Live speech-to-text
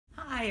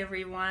Hi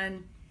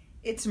everyone,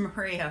 it's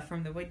Maria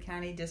from the Wood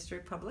County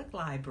District Public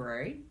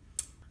Library.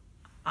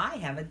 I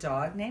have a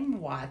dog named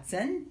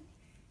Watson,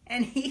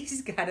 and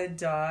he's got a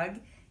dog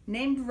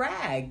named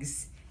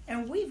Rags,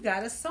 and we've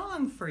got a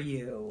song for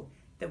you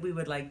that we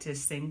would like to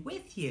sing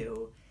with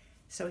you.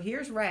 So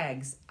here's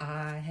Rags.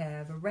 I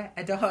have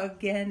a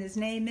dog and his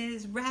name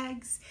is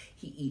Rags.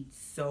 He eats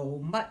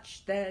so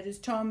much that his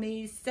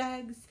tummy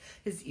sags.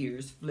 His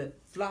ears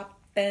flip-flop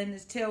and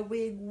his tail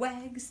wig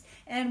wags.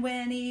 And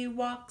when he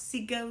walks,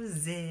 he goes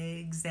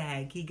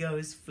zigzag. He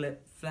goes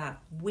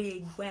flip-flop,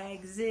 wig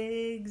wag,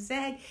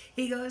 zigzag.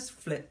 He goes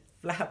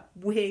flip-flop,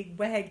 wig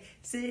wag,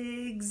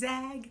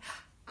 zigzag.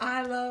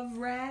 I love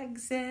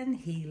Rags and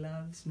he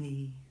loves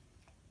me.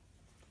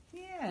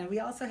 Yeah, and we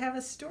also have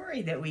a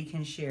story that we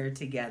can share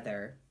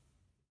together.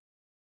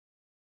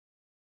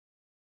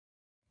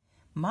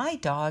 My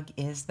Dog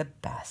is the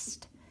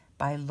Best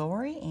by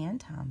Laurie and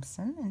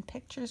Thompson and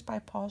pictures by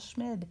Paul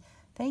Schmid.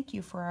 Thank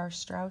you for our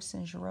Strauss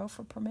and Giroux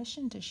for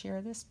permission to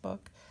share this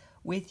book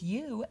with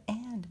you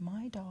and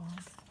my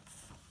dog.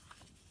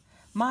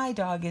 My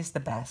dog is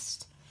the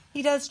best.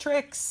 He does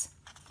tricks.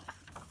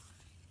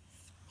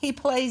 He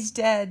plays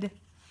dead.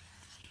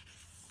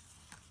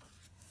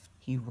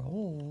 He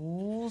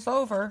rolls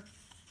over.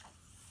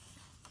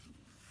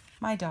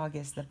 My dog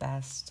is the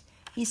best.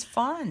 He's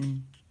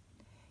fun.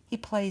 He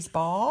plays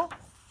ball.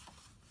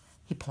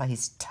 He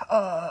plays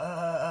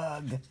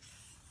tug.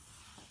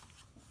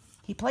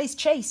 He plays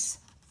chase.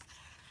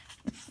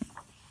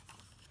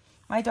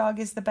 My dog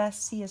is the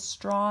best. He is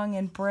strong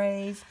and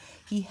brave.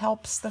 He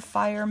helps the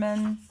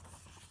firemen.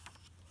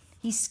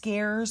 He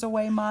scares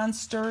away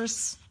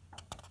monsters.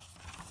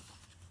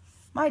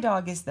 My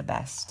dog is the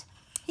best.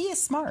 He is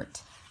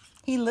smart.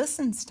 He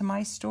listens to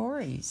my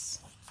stories.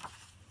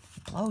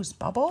 He blows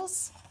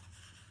bubbles.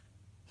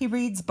 He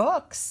reads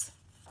books.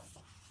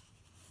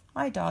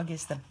 My dog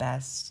is the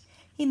best.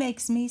 He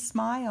makes me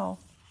smile.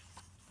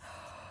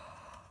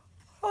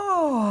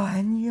 Oh,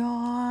 and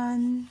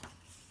yawn.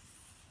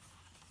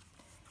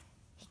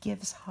 He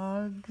gives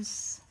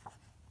hugs.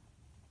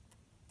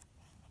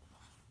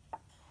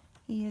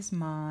 He is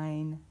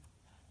mine.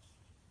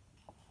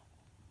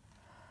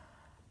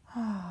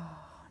 Oh,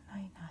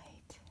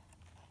 night-night.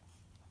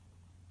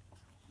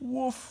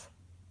 Woof,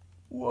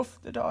 woof,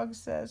 the dog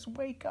says.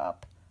 Wake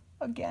up.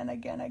 Again,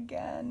 again,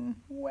 again.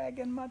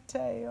 Wagging my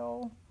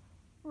tail.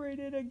 Read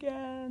it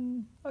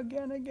again.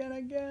 Again, again,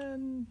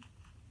 again.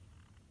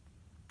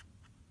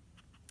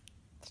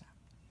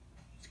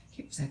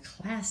 Here's a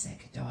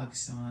classic dog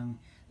song.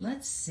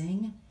 Let's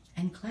sing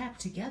and clap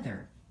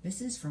together.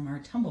 This is from our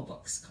Tumble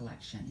Books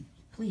collection.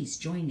 Please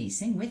join me,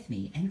 sing with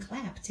me, and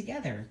clap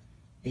together.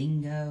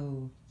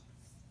 Bingo.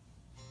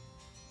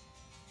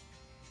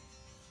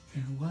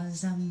 There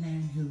was a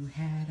man who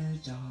had a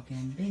dog,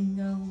 and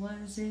Bingo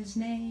was his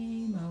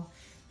name. Oh,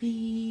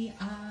 B-I-N-G-O,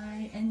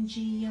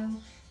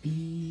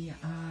 B-I-N-G-O,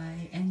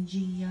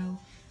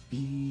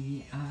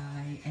 B-I-N-G-O,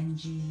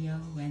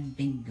 and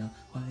Bingo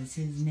was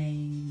his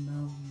name.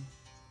 Oh,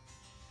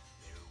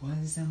 there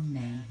was a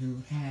man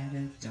who had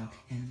a dog,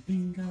 and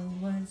Bingo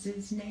was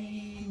his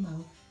name.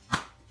 Oh,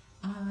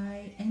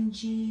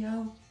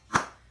 I-N-G-O,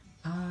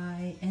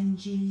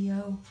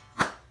 I-N-G-O,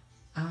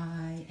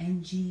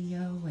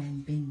 I-N-G-O,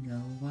 and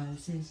Bingo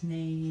was his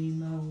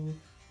name. Oh,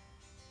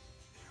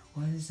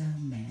 there was a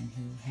man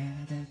who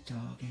had a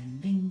dog,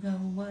 and Bingo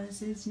was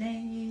his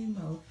name.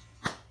 Oh,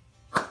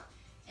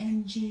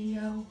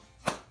 N-G-O,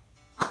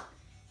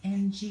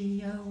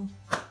 N-G-O,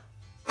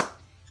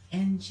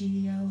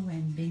 N-G-O,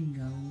 and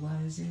Bingo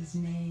was his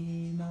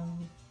name. Oh,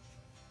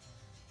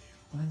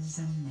 there was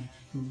a man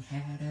who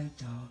had a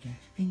dog, and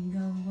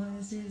Bingo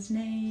was his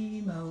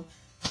name. Oh,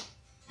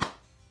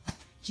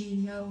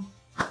 G-O,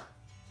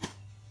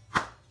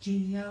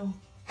 G-O,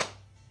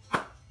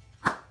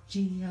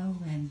 G-O,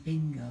 and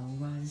Bingo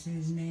was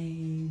his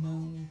name.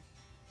 Oh,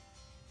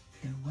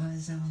 there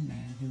was a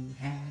man who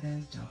had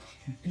a dog,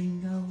 and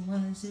Bingo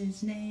was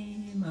his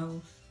name.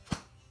 Oh,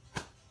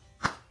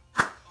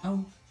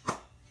 oh,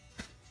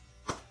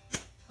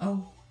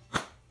 oh,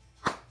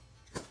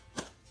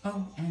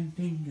 oh, and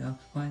Bingo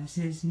was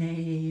his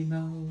name.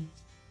 Oh,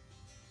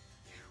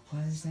 there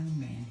was a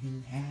man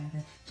who had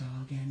a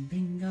dog, and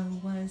Bingo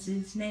was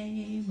his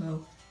name.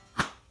 Oh,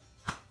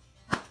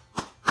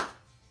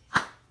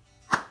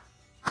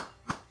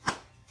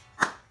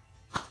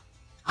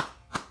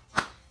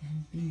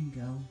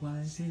 Bingo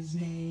was his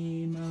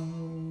name.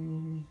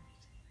 Oh.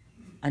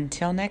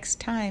 Until next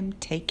time,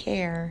 take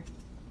care.